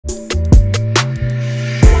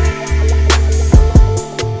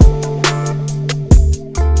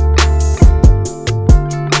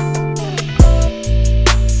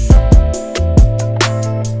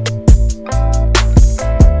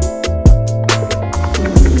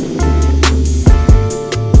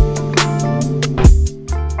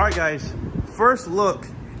first look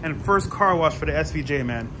and first car wash for the SVJ,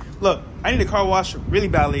 man. Look, I need a car wash really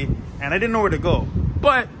badly, and I didn't know where to go.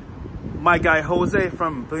 But my guy Jose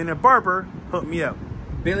from Billionaire Barber hooked me up.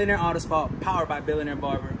 Billionaire Auto Spa, powered by Billionaire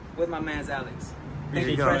Barber, with my man's Alex. Thank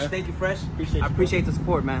you, Fresh. Thank you, Fresh. I appreciate the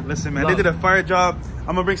support, man. Listen, man, they did a fire job. I'm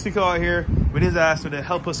gonna bring Sneako out here with his ass with a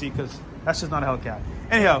hell pussy, because that's just not a Hellcat.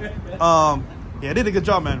 Anyhow, yeah, they did a good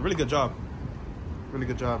job, man. Really good job. Really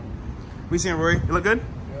good job. We seeing Rory? You look good?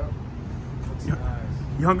 Yeah. Looks nice.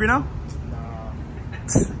 You hungry now? Nah.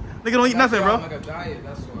 Nigga don't eat nothing, bro. I'm like a diet,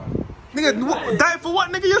 that's why. Nigga, diet for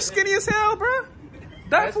what? Nigga, you're skinny as hell, bro.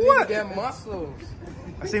 Diet for what? Get muscles.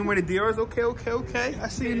 I see him wearing the Dior's. Okay. I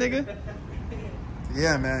see you, nigga.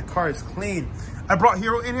 Yeah, man. Car is clean. I brought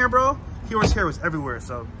Hero in here, bro. Hero's hair was everywhere.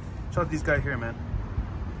 So, shout out to these guys here, man.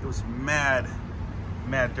 It was mad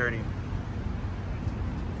dirty.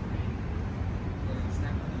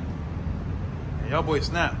 Yeah, y'all boys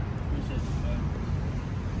snap.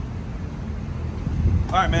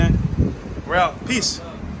 All right, man. We're out. Peace.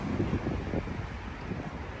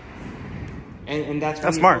 And that's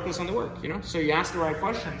when you smart. focus on the work, you know? So you ask the right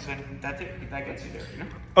questions, and that gets you there, you know?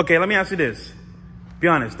 Okay, let me ask you this. Be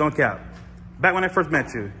honest, don't cap. Back when I first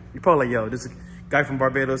met you, you're probably like, yo, this guy from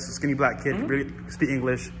Barbados, a skinny black kid, really speak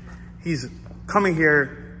English. He's coming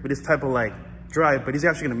here with this type of like drive, but he's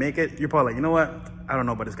actually gonna make it. You're probably like, you know what? I don't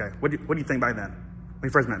know about this guy. What do you think back then, when you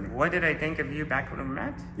first met me? What did I think of you back when we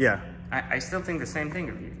met? Yeah. I still think the same thing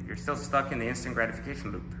of you. You're still stuck in the instant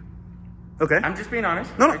gratification loop. Okay. I'm just being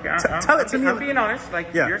honest. No, like, tell it to me. I'm being honest.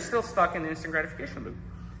 Like, yeah. You're still stuck in the instant gratification loop.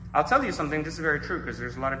 I'll tell you something. This is very true, because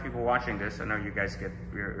there's a lot of people watching this. I know you guys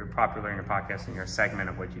you're popular in your podcast and you're a segment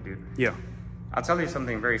of what you do. Yeah. I'll tell you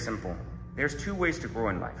something very simple. There's two ways to grow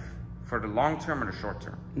in life, for the long term or the short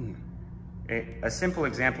term. A simple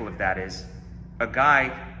example of that is a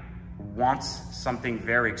guy wants something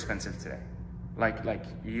very expensive today. Like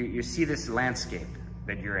you see this landscape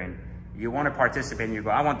that you're in. You want to participate and you go,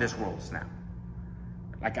 I want this Rolls now.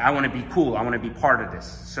 Like, I want to be cool. I want to be part of this.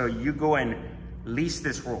 So you go and lease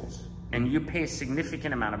this Rolls, and you pay a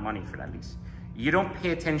significant amount of money for that lease. You don't pay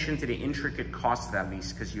attention to the intricate cost of that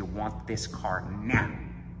lease because you want this car now,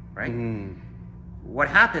 right? What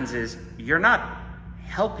happens is you're not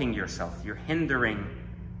helping yourself. You're hindering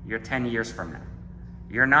your 10 years from now.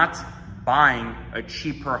 You're not buying a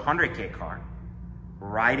cheaper 100K car,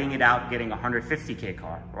 riding it out, getting a 150K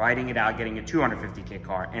car, riding it out, getting a 250K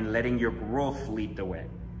car, and letting your growth lead the way.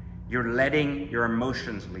 You're letting your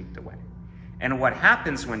emotions lead the way. And what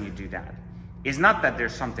happens when you do that is not that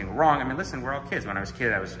there's something wrong. I mean, listen, we're all kids. When I was a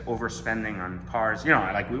kid, I was overspending on cars. You know,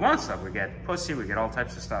 like, we want stuff. We get pussy, we get all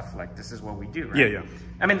types of stuff. Like, this is what we do, right? Yeah.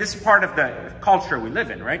 I mean, this is part of the culture we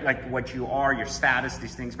live in, right? Like, what you are, your status,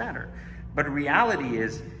 these things matter. But reality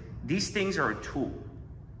is, these things are a tool.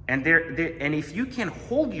 And and if you can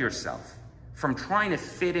hold yourself from trying to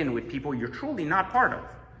fit in with people you're truly not part of,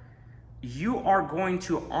 you are going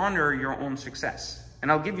to honor your own success.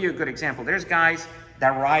 And I'll give you a good example. There's guys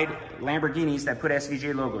that ride Lamborghinis that put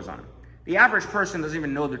SVJ logos on them. The average person doesn't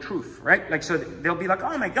even know the truth, right? Like, so they'll be like,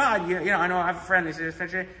 oh my God, you know, I know I have a friend, they say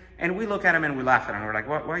SVJ. And we look at him and we laugh at him. We're like,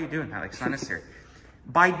 why are you doing that? Like, it's not necessary.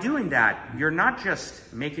 By doing that, you're not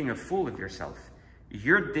just making a fool of yourself.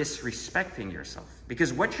 You're disrespecting yourself.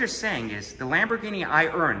 Because what you're saying is, the Lamborghini I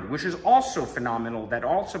earned, which is also phenomenal, that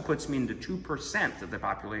also puts me in the 2% of the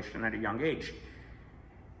population at a young age,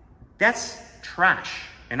 that's trash.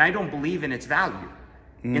 And I don't believe in its value.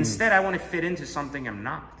 Instead, I want to fit into something I'm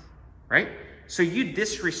not, right? So you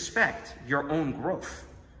disrespect your own growth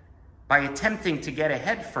by attempting to get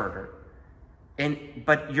ahead further.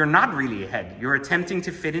 But you're not really ahead. You're attempting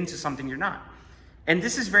to fit into something you're not. And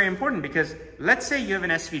this is very important, because let's say you have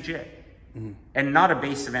an SVJ and not a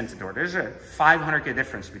base Aventador. There's a 500K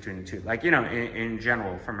difference between the two. Like, you know, in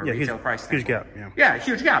general, from a retail price standpoint. Huge gap, yeah,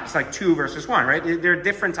 huge gap. It's like 2 versus 1, right? There are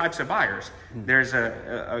different types of buyers. There's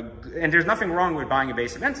and there's nothing wrong with buying a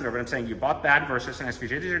base Aventador, but I'm saying you bought that versus an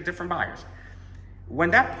SVJ. These are different buyers.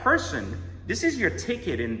 When that person, this is your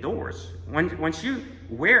ticket indoors. Once you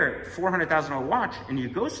wear a $400,000 watch and you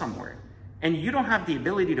go somewhere, and you don't have the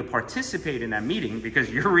ability to participate in that meeting because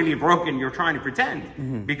you're really broken, you're trying to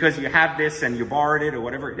pretend because you have this and you borrowed it or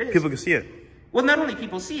whatever it is. People can see it. Well, not only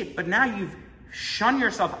people see it, but now you've shunned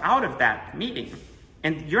yourself out of that meeting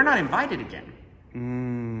and you're not invited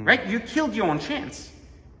again, right? You killed your own chance.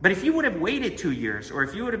 But if you would have waited 2 years, or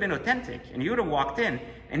if you would have been authentic and you would have walked in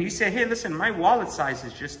and you said, hey, listen, my wallet size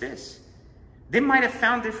is just this, they might have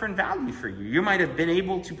found different value for you. You might have been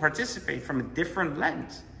able to participate from a different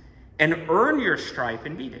lens and earn your stripe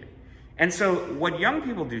and beat it. And so what young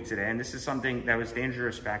people do today, and this is something that was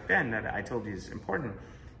dangerous back then that I told you is important,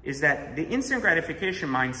 is that the instant gratification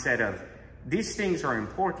mindset of these things are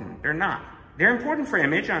important. They're not. They're important for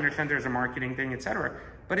image. I understand there's a marketing thing, etc.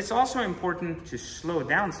 But it's also important to slow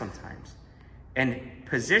down sometimes and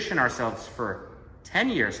position ourselves for 10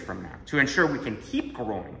 years from now to ensure we can keep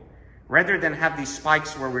growing, rather than have these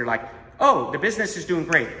spikes where we're like, oh, the business is doing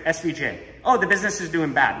great, SVJ. Oh, the business is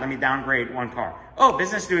doing bad, let me downgrade one car. Oh,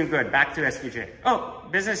 business is doing good, back to SVJ. Oh,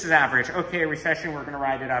 business is average, okay, recession, we're gonna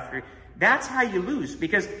ride it after. That's how you lose,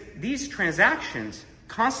 because these transactions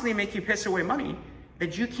constantly make you piss away money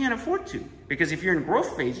that you can't afford to. Because if you're in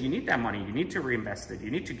growth phase, you need that money, you need to reinvest it,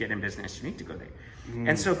 you need to get in business, you need to go there.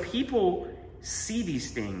 And so people see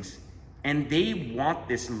these things and they want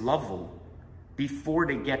this level before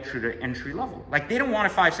they get to the entry level. Like they don't want a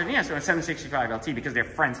 570, yes, or a 765 LT because their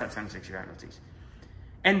friends have 765 LTs.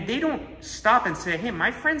 And they don't stop and say, hey,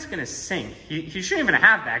 my friend's gonna sink. He shouldn't even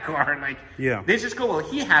have that car. Like, yeah. They just go, well,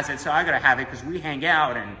 he has it, so I gotta have it because we hang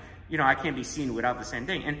out and, you know, I can't be seen without the same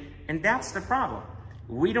thing. And that's the problem.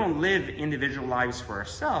 We don't live individual lives for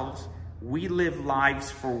ourselves. We live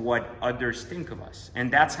lives for what others think of us.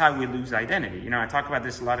 And that's how we lose identity. You know, I talk about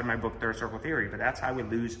this a lot in my book, Third Circle Theory, but that's how we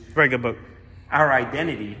lose very good book. Our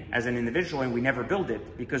identity as an individual, and we never build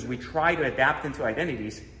it because we try to adapt into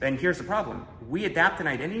identities. And here's the problem. We adapt in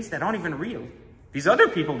identities that aren't even real. These other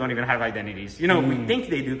people don't even have identities. You know, we think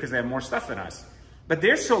they do because they have more stuff than us. But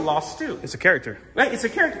they're so lost too. It's a character. Right, it's a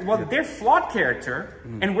character. Well, they're flawed character,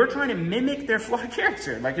 and we're trying to mimic their flawed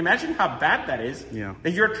character. Like, imagine how bad that is. Yeah.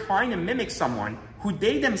 That you're trying to mimic someone who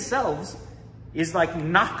they themselves is like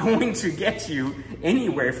not going to get you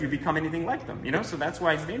anywhere if you become anything like them, you know? So that's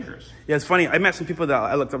why it's dangerous. Yeah, it's funny. I met some people that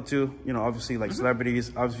I looked up to, you know, obviously like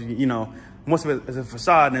celebrities, obviously, you know, most of it is a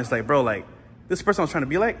facade, and it's like, bro, like, this person I was trying to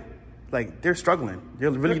be like, they're struggling.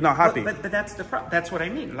 They're really not happy. But that's the problem. That's what I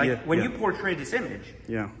mean. Like, when you portray this image,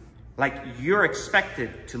 like, you're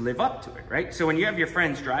expected to live up to it, right? So when you have your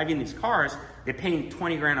friends driving these cars, they're paying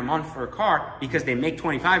 20 grand a month for a car because they make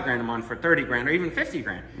 25 grand a month for 30 grand or even 50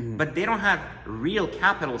 grand. But they don't have real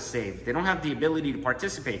capital saved. They don't have the ability to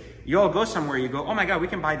participate. You all go somewhere, you go, oh my God, we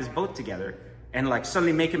can buy this boat together and like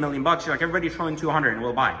suddenly make $1 million. You're like, everybody throw in 200 and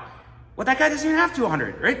we'll buy. Well, that guy doesn't even have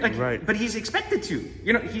 200, right? Like, but he's expected to,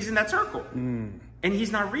 you know, he's in that circle and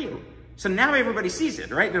he's not real. So now everybody sees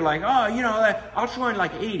it, right? They're like, oh, you know, I'll throw in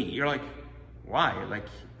like 80. You're like, why? Like,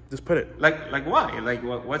 just put it. Like why? Like,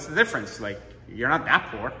 what's the difference? Like, you're not that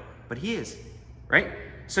poor, but he is, right?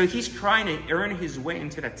 So he's trying to earn his way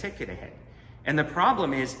into that ticket ahead. And the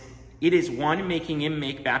problem is, it is one, making him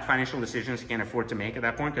make bad financial decisions he can't afford to make at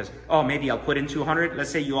that point because, oh, maybe I'll put in 200.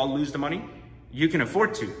 Let's say you all lose the money. You can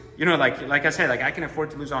afford to. You know, like I said, like I can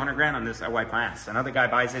afford to lose 100 grand on this, I wipe my ass. Another guy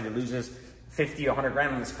buys it, it loses 50, 100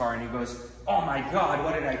 grand on this car, and he goes, oh my God,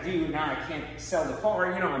 what did I do? Now I can't sell the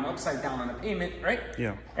car, you know, I'm upside down on the payment, right?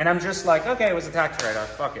 Yeah. And I'm just like, okay, it was a tax write-off,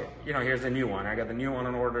 fuck it. You know, here's the new one. I got the new one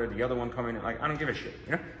on order, the other one coming in, like, I don't give a shit,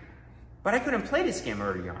 you know? But I couldn't play this game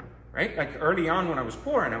early on, right? Like early on when I was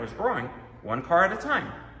poor and I was growing, one car at a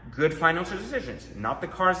time. Good financial decisions. Not the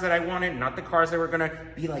cars that I wanted, not the cars that were gonna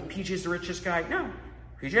be like, PJ's the richest guy. No,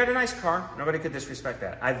 PJ had a nice car, nobody could disrespect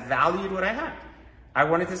that. I valued what I had. I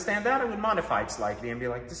wanted to stand out, I would modify it slightly and be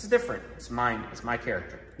like, this is different. It's mine, it's my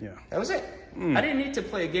character. Yeah. That was it. I didn't need to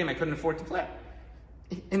play a game I couldn't afford to play.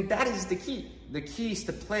 And that is the key. The key is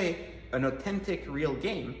to play an authentic, real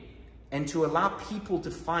game and to allow people to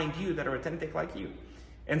find you that are authentic like you.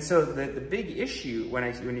 And so the big issue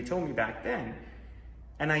when you told me back then,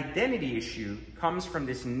 an identity issue comes from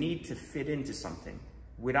this need to fit into something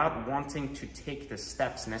without wanting to take the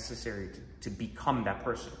steps necessary to become that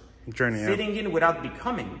person. Journey, fitting in without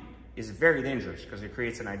becoming is very dangerous because it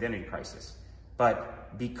creates an identity crisis.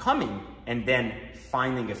 But becoming and then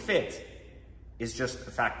finding a fit is just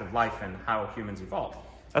a fact of life and how humans evolve.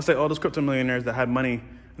 That's like all those crypto millionaires that had money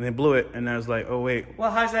and they blew it, and I was like, oh wait.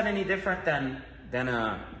 Well, how's that any different than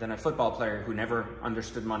a football player who never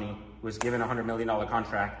understood money, who was given a $100 million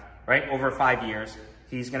contract, right? Over 5 years,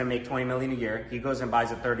 he's gonna make $20 million a year. He goes and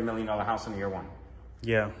buys a $30 million house in year one.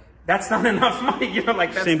 Yeah. That's not enough money, you know,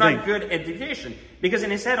 like that's not good education. Because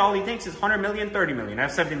in his head, all he thinks is 100 million, 30 million, I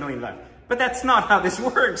have 70 million left. But that's not how this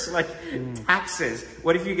works. Like taxes,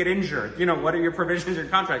 what if you get injured? You know, what are your provisions in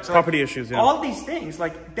contracts? So property issues, yeah. All these things,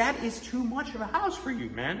 like that is too much of a house for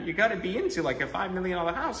you, man. You gotta be into like a $5 million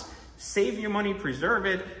house. Save your money, preserve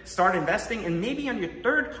it, start investing, and maybe on your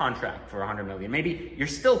third contract for 100 million, maybe you're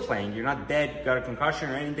still playing, you're not dead, got a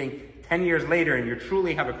concussion or anything, 10 years later and you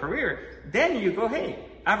truly have a career, then you go, hey,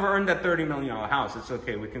 I've earned that $30 million house. It's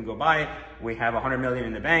okay. We can go buy it. We have $100 million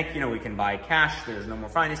in the bank. You know, we can buy cash. There's no more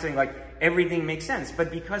financing. Like, everything makes sense.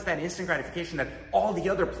 But because that instant gratification that all the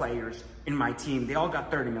other players in my team, they all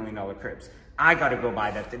got $30 million cribs. I got to go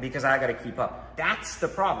buy that because I got to keep up. That's the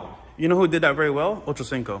problem. You know who did that very well? Ocho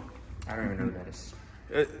Cinco. I don't even know who that is.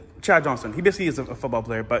 Chad Johnson. He basically is a football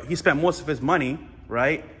player, but he spent most of his money,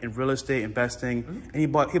 right, in real estate, investing, and he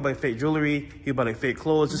bought fake jewelry, he bought like fake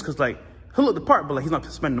clothes, just because like he'll look the part, but like he's not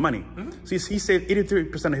spending the money. So he saved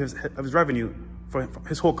 83% of his revenue for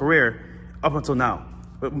his whole career up until now.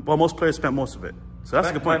 But most players spent most of it. So that's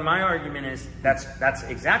a good point. But my argument is that's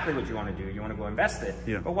exactly what you want to do. You want to go invest it.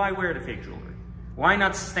 Yeah. But why wear the fake jewelry? Why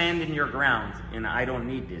not stand in your ground and I don't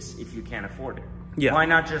need this if you can't afford it? Yeah. Why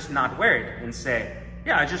not just not wear it and say,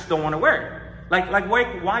 yeah, I just don't want to wear it? Like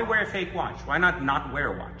why wear a fake watch? Why not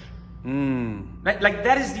wear a watch? Like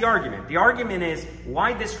that is the argument. The argument is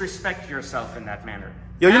why disrespect yourself in that manner?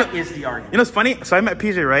 That is the argument. You know what's funny? So I met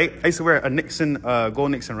PJ, right? I used to wear a Nixon,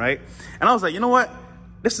 gold Nixon, right? And I was like, you know what?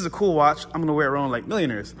 This is a cool watch. I'm gonna wear it around like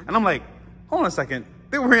millionaires. And I'm like, hold on a second.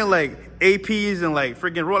 They're wearing like APs and like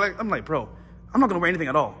freaking Rolex. I'm like, bro, I'm not gonna wear anything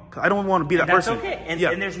at all. Cause I don't want to be that person. That's okay.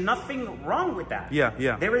 And there's nothing wrong with that.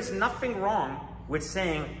 Yeah. There is nothing wrong with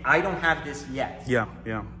saying, I don't have this yet. Yeah.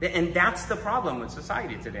 And that's the problem with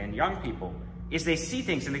society today and young people, is they see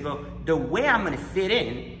things and they go, the way I'm gonna fit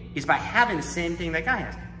in is by having the same thing that guy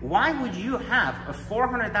has. Why would you have a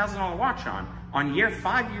 $400,000 watch on year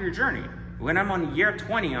 5 of your journey when I'm on year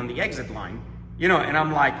 20 on the exit line? You know, and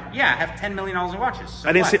I'm like, yeah, I have $10 million in watches. So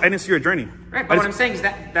I didn't see your journey. Right, but what I'm saying is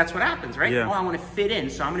that's what happens, right? Yeah. Oh, I want to fit in,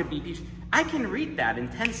 so I'm going to be... I can read that in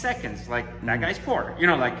 10 seconds, like, that guy's poor. You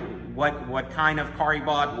know, like, what kind of car he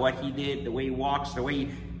bought, what he did, the way he walks, the way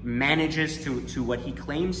he manages to what he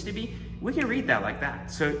claims to be. We can read that like that.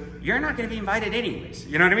 So you're not going to be invited anyways.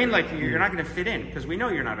 You know what I mean? Like, you're not going to fit in, because we know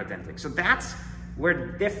you're not authentic. So that's where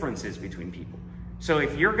the difference is between people. So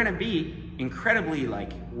if you're gonna be incredibly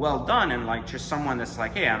like well done and like just someone that's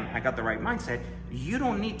like, hey, I got the right mindset, you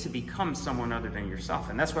don't need to become someone other than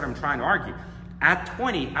yourself. And that's what I'm trying to argue. At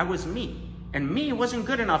 20, I was me. And me wasn't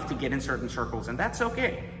good enough to get in certain circles, and that's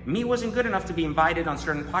okay. Me wasn't good enough to be invited on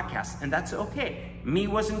certain podcasts, and that's okay. Me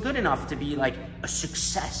wasn't good enough to be like a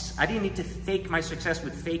success. I didn't need to fake my success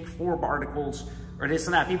with fake Forbes articles or this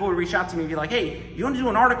and that. People would reach out to me and be like, hey, you want to do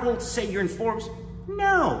an article to say you're in Forbes?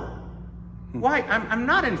 No. Why? I'm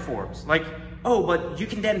not in Forbes. Like, oh, but you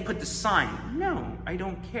can then put the sign. No, I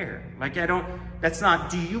don't care. Like, that's not,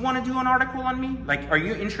 do you want to do an article on me? Like, are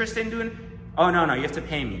you interested in doing, oh, no, you have to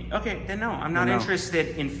pay me. Okay, then no, I'm not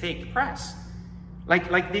interested in fake press.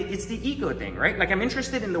 It's the ego thing, right? Like, I'm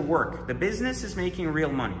interested in the work. The business is making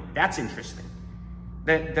real money. That's interesting.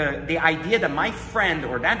 The idea that my friend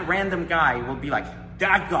or that random guy will be like,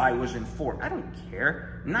 that guy was in Forbes. I don't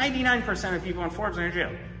care. 99% of people in Forbes are in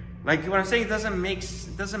jail. Like, what I'm saying doesn't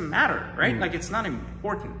matter, right? Like, it's not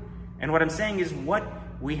important. And what I'm saying is what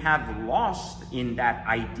we have lost in that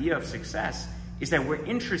idea of success is that we're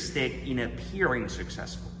interested in appearing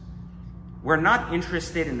successful. We're not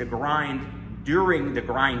interested in the grind during the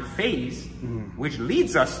grind phase, which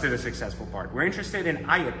leads us to the successful part. We're interested in,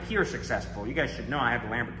 I appear successful. You guys should know I have a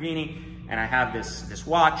Lamborghini and I have this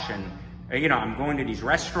watch, and you know, I'm going to these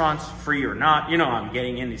restaurants, free or not, you know, I'm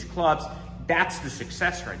getting in these clubs. That's the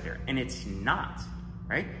success right there. And it's not,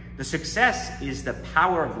 right? The success is the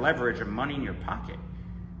power of leverage of money in your pocket.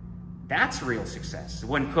 That's real success.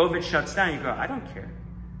 When COVID shuts down, you go, I don't care.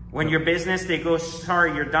 When your business, they go,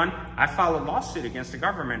 sorry, you're done. I file a lawsuit against the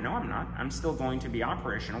government. No, I'm not. I'm still going to be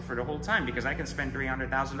operational for the whole time because I can spend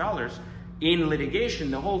 $300,000 in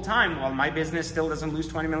litigation the whole time while my business still doesn't lose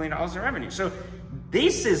 $20 million in revenue. So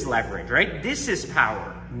this is leverage, right? This is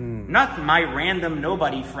power. Not my random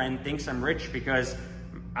nobody friend thinks I'm rich because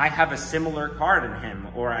I have a similar car than him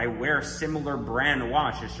or I wear a similar brand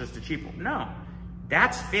watch. It's just a cheap one. No,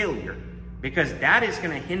 that's failure because that is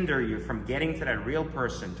going to hinder you from getting to that real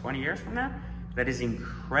person 20 years from now that is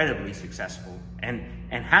incredibly successful and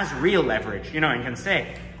has real leverage, you know, and can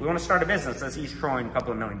say, we want to start a business. Let's each throw in a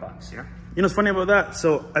couple of $1 million, you know? You know what's funny about that?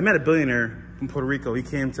 So I met a billionaire from Puerto Rico. He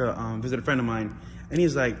came to visit a friend of mine, and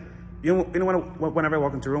he's like, you know whenever I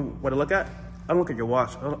walk into a room, what I look at? I don't look at your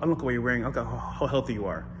watch. I don't look at what you're wearing. I look at how healthy you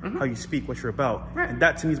are, how you speak, what you're about. Right. And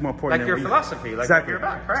that to me is more important. Like your philosophy, like exactly. what you're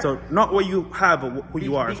about, correct? So not what you have, but who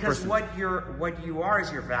you are as a person. Because what you are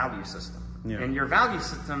is your value system. Yeah. And your value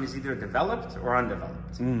system is either developed or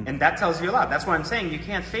undeveloped. And that tells you a lot. That's why I'm saying you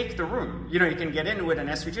can't fake the room. You know, you can get in with an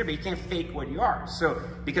SVG, but you can't fake what you are. So,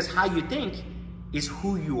 because how you think is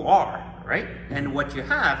who you are, right? And what you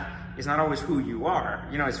have is not always who you are.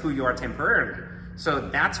 You know, it's who you are temporarily. So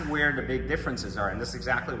that's where the big differences are, and that's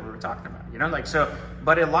exactly what we're talking about, you know, like, so,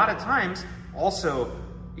 but a lot of times also,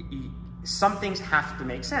 some things have to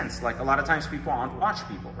make sense. Like a lot of times people aren't watch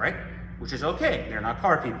people, right? Which is okay. They're not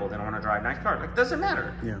car people. They don't want to drive nice cars. Like, doesn't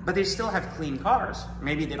matter. Yeah. But they still have clean cars.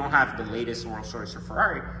 Maybe they don't have the latest Rolls-Royce or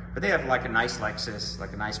Ferrari, but they have like a nice Lexus,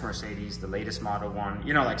 like a nice Mercedes, the latest Model 1,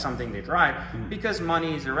 you know, like something they drive, because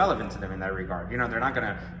money is irrelevant to them in that regard. You know, they're not going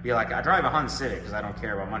to be like, I drive a Honda Civic because I don't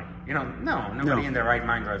care about money. You know, nobody in their right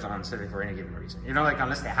mind drives a Honda Civic for any given reason. You know, like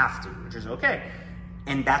unless they have to, which is okay.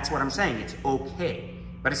 And that's what I'm saying. It's okay.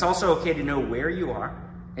 But it's also okay to know where you are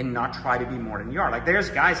and not try to be more than you are. Like there's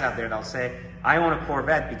guys out there that'll say, I own a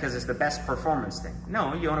Corvette because it's the best performance thing.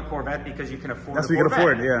 No, you own a Corvette because you can afford a Corvette. That's what you can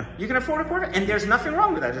afford, yeah. You can afford a Corvette, and there's nothing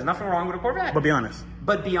wrong with that. There's nothing wrong with a Corvette. But be honest.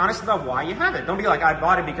 But be honest about why you have it. Don't be like, I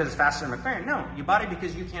bought it because it's faster than a McLaren. No, you bought it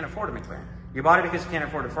because you can't afford a McLaren. You bought it because you can't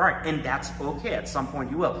afford a Ferrari, and that's okay. At some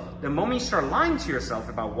point you will. The moment you start lying to yourself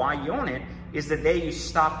about why you own it is the day you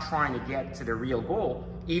stop trying to get to the real goal.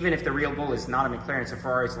 Even if the real goal is not a McLaren, it's a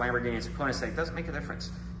Ferrari, it's a Lamborghini, it's a Koenigsegg, it doesn't make a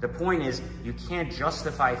difference. The point is, you can't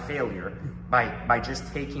justify failure by just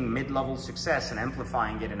taking mid-level success and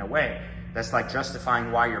amplifying it in a way that's like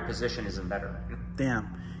justifying why your position isn't better.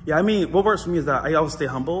 Damn. Yeah, I mean, what works for me is that I always stay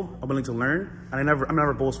humble. I'm willing to learn, and I'm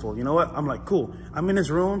never boastful. You know what? I'm like, cool. I'm in this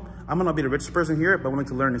room. I'm gonna be the richest person here, but I'm willing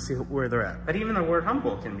to learn and see where they're at. But even the word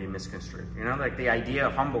humble can be misconstrued. You know, like the idea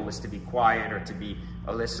of humble is to be quiet or to be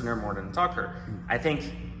a listener more than a talker. I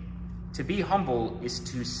think to be humble is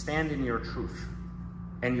to stand in your truth,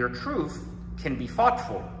 and your truth can be fought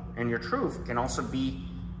for, and your truth can also be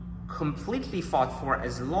completely fought for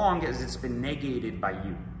as long as it's been negated by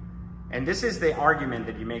you. And this is the argument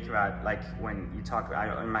that you make about, like, when you talk,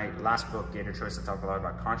 in my last book, Gator Choice, I talk a lot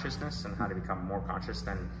about consciousness and how to become more conscious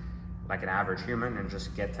than like an average human and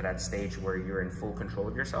just get to that stage where you're in full control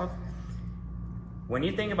of yourself. When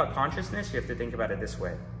you think about consciousness, you have to think about it this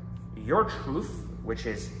way. Your truth, which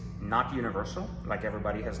is not universal, like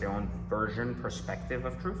everybody has their own version, perspective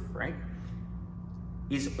of truth, right?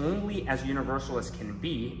 Is only as universal as can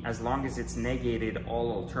be as long as it's negated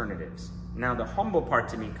all alternatives. Now, the humble part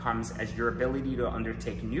to me comes as your ability to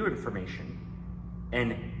undertake new information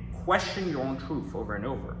and question your own truth over and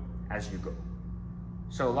over as you go.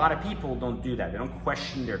 So a lot of people don't do that. They don't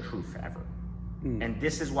question their truth ever. And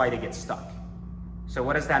this is why they get stuck. So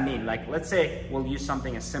what does that mean? Like, let's say we'll use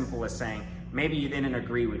something as simple as saying, maybe you didn't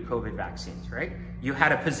agree with COVID vaccines, right? You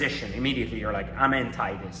had a position immediately. You're like, I'm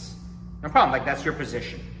anti this. No problem, like that's your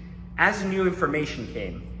position. As new information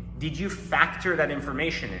came, did you factor that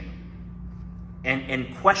information in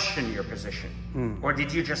and question your position? Or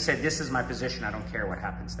did you just say, this is my position, I don't care what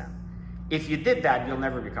happens now? If you did that, you'll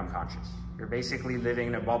never become conscious. You're basically living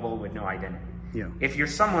in a bubble with no identity. Yeah. If you're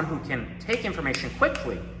someone who can take information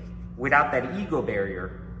quickly without that ego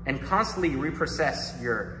barrier and constantly reprocess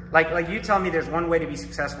your, like you tell me there's one way to be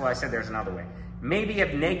successful, I said there's another way. Maybe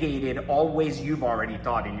have negated all ways you've already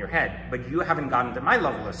thought in your head, but you haven't gotten to my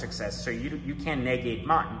level of success, so you can't negate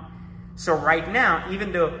mine. So right now,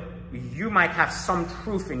 even though you might have some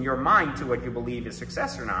truth in your mind to what you believe is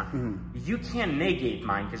success or not, you can't negate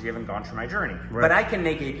mine because you haven't gone through my journey. Right. But I can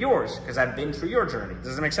negate yours because I've been through your journey.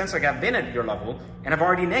 Does it make sense? Like I've been at your level and I've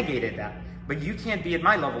already negated that. But you can't be at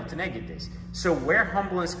my level to negate this. So where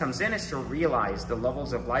humbleness comes in is to realize the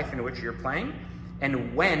levels of life in which you're playing,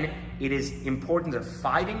 and when it is important to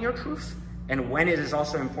fight in your truth, and when it is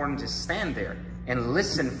also important to stand there and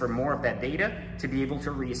listen for more of that data to be able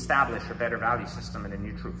to reestablish a better value system and a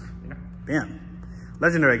new truth. You know? Damn.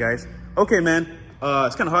 Legendary, guys. Okay, man.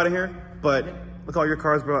 It's kind of hot in here, but look at all your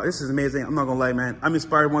cars, bro. This is amazing. I'm not going to lie, man. I'm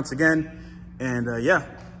inspired once again. And yeah,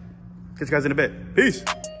 catch you guys in a bit. Peace.